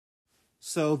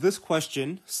So this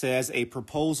question says a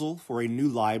proposal for a new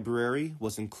library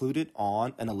was included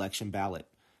on an election ballot.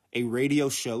 A radio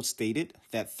show stated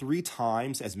that 3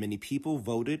 times as many people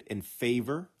voted in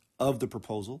favor of the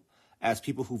proposal as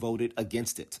people who voted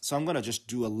against it. So I'm going to just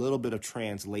do a little bit of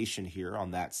translation here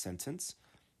on that sentence.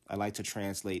 I like to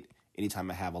translate anytime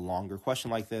I have a longer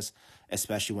question like this,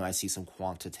 especially when I see some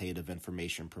quantitative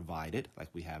information provided like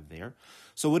we have there.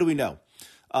 So what do we know?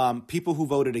 People who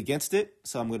voted against it,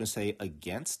 so I'm going to say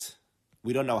against.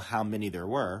 We don't know how many there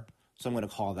were, so I'm going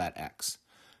to call that X.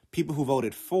 People who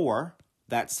voted for,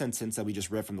 that sentence that we just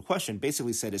read from the question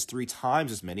basically said it's 3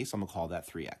 times as many, so I'm going to call that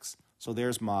 3X. So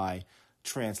there's my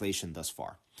translation thus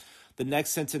far. The next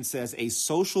sentence says a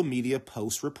social media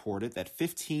post reported that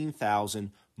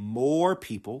 15,000 more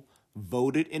people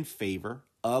voted in favor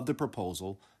of the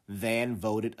proposal than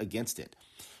voted against it.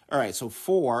 All right, so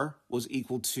 4 was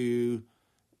equal to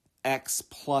X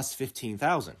plus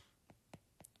 15,000.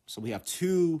 So we have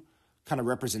 2 kind of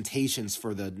representations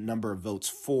for the number of votes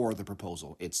for the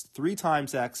proposal. It's 3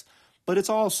 times X, but it's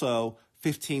also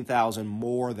 15,000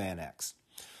 more than X.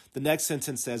 The next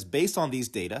sentence says, based on these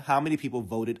data, how many people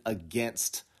voted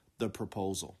against the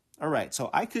proposal? All right, so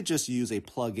I could just use a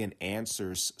plug-in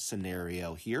answers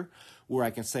scenario here where I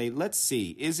can say, let's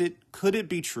see, could it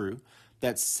be true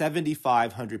that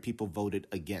 7,500 people voted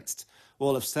against?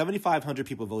 Well, if 7,500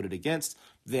 people voted against,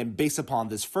 then based upon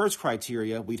this first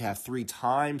criteria, we'd have 3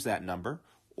 times that number,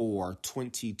 or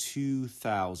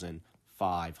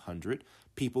 22,500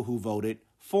 people who voted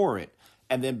for it.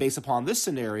 And then based upon this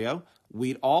scenario,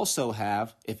 we'd also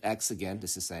have, if X, again,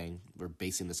 this is saying we're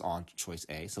basing this on choice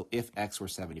A. So if X were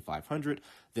 7,500,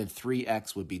 then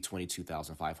 3X would be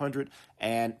 22,500,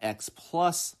 and X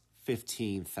plus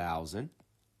 15,000,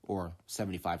 or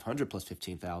 7,500 plus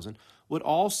 15,000, would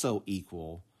also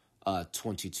equal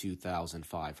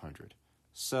 22,500.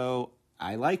 So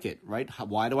I like it, right?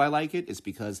 Why do I like it? It's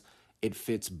because it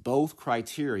fits both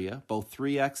criteria, both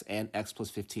 3X and X plus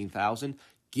 15,000,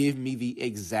 give me the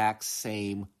exact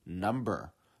same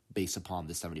number based upon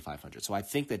the 7,500. So I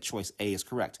think that choice A is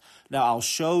correct. Now I'll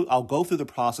go through the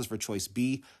process for choice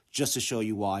B just to show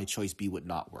you why choice B would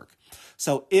not work.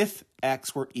 So if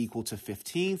X were equal to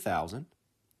 15,000,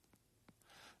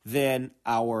 then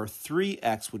our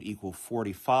 3X would equal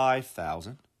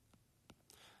 45,000.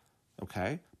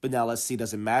 Okay, but now let's see,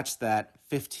 does it match that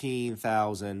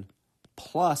 15,000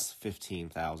 plus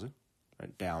 15,000?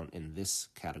 Right, down in this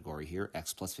category here,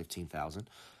 X plus 15,000.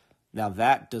 Now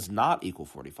that does not equal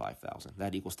 45,000.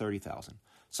 That equals 30,000.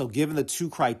 So given the 2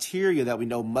 criteria that we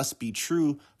know must be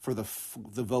true for the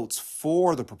votes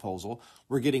for the proposal,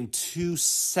 we're getting 2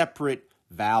 separate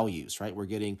values, right? We're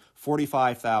getting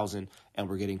 45,000 and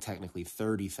we're getting technically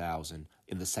 30,000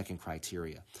 in the second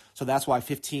criteria. So that's why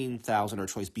 15,000 or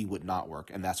choice B would not work,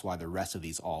 and that's why the rest of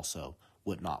these also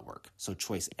would not work. So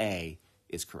choice A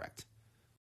is correct.